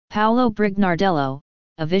Paulo Brignardello,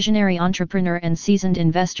 a visionary entrepreneur and seasoned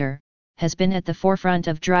investor, has been at the forefront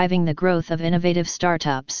of driving the growth of innovative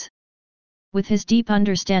startups. With his deep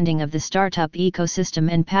understanding of the startup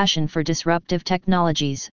ecosystem and passion for disruptive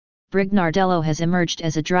technologies, Brignardello has emerged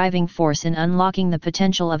as a driving force in unlocking the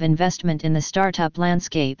potential of investment in the startup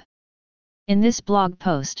landscape. In this blog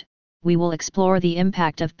post, we will explore the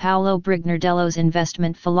impact of Paulo Brignardello's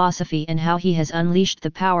investment philosophy and how he has unleashed the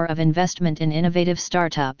power of investment in innovative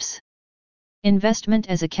startups. Investment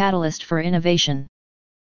as a catalyst for innovation.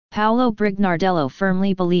 Paulo Brignardello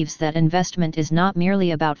firmly believes that investment is not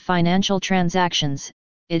merely about financial transactions,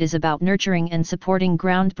 it is about nurturing and supporting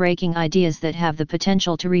groundbreaking ideas that have the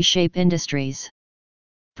potential to reshape industries.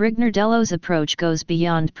 Brignardello's approach goes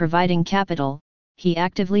beyond providing capital. He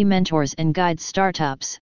actively mentors and guides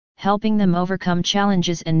startups, helping them overcome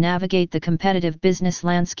challenges and navigate the competitive business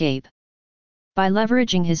landscape. By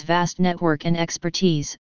leveraging his vast network and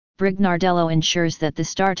expertise, Brignardello ensures that the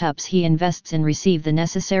startups he invests in receive the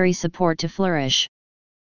necessary support to flourish.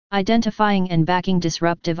 Identifying and backing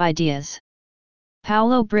disruptive ideas.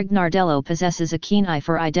 Paulo Brignardello possesses a keen eye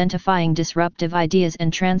for identifying disruptive ideas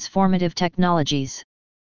and transformative technologies.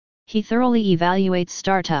 He thoroughly evaluates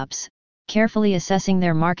startups, carefully assessing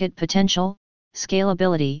their market potential,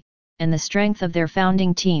 scalability, and the strength of their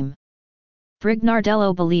founding team.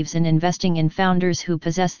 Brignardello believes in investing in founders who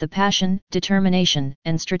possess the passion, determination,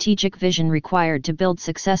 and strategic vision required to build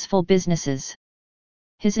successful businesses.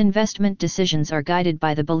 His investment decisions are guided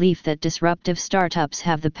by the belief that disruptive startups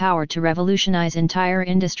have the power to revolutionize entire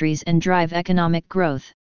industries and drive economic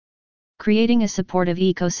growth. Creating a supportive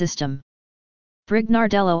ecosystem.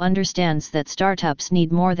 Brignardello understands that startups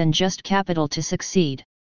need more than just capital to succeed.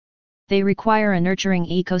 They require a nurturing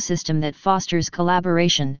ecosystem that fosters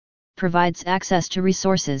collaboration, provides access to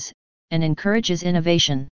resources, and encourages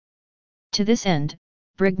innovation. To this end,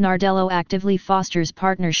 Brignardello actively fosters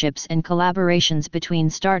partnerships and collaborations between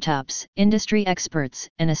startups, industry experts,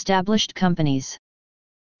 and established companies.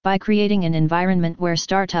 By creating an environment where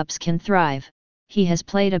startups can thrive, he has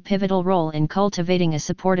played a pivotal role in cultivating a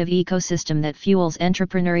supportive ecosystem that fuels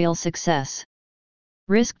entrepreneurial success.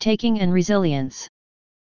 Risk-taking and resilience.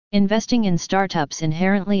 Investing in startups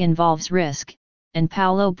inherently involves risk, and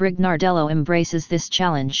Paulo Brignardello embraces this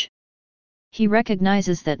challenge. He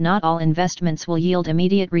recognizes that not all investments will yield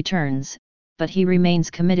immediate returns, but he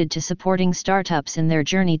remains committed to supporting startups in their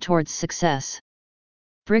journey towards success.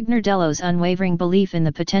 Brignardello's unwavering belief in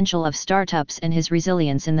the potential of startups and his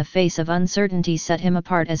resilience in the face of uncertainty set him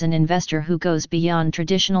apart as an investor who goes beyond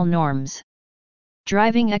traditional norms.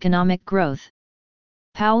 Driving economic growth.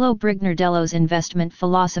 Paulo Brignardello's investment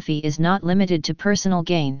philosophy is not limited to personal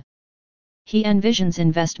gain. He envisions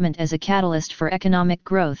investment as a catalyst for economic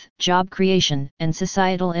growth, job creation, and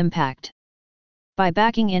societal impact. By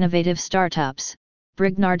backing innovative startups,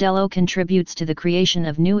 Brignardello contributes to the creation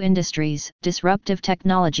of new industries, disruptive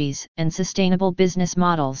technologies, and sustainable business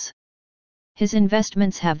models. His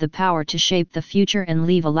investments have the power to shape the future and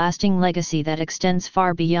leave a lasting legacy that extends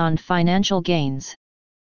far beyond financial gains.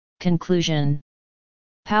 Conclusion.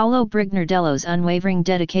 Paulo Brignardello's unwavering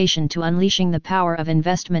dedication to unleashing the power of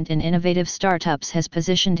investment in innovative startups has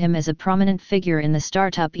positioned him as a prominent figure in the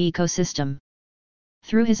startup ecosystem.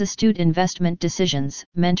 Through his astute investment decisions,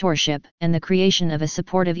 mentorship, and the creation of a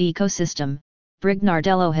supportive ecosystem,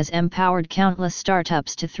 Brignardello has empowered countless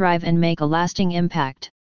startups to thrive and make a lasting impact.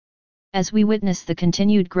 As we witness the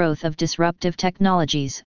continued growth of disruptive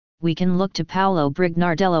technologies, we can look to Paulo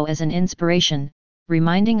Brignardello as an inspiration,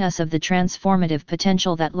 reminding us of the transformative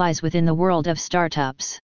potential that lies within the world of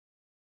startups.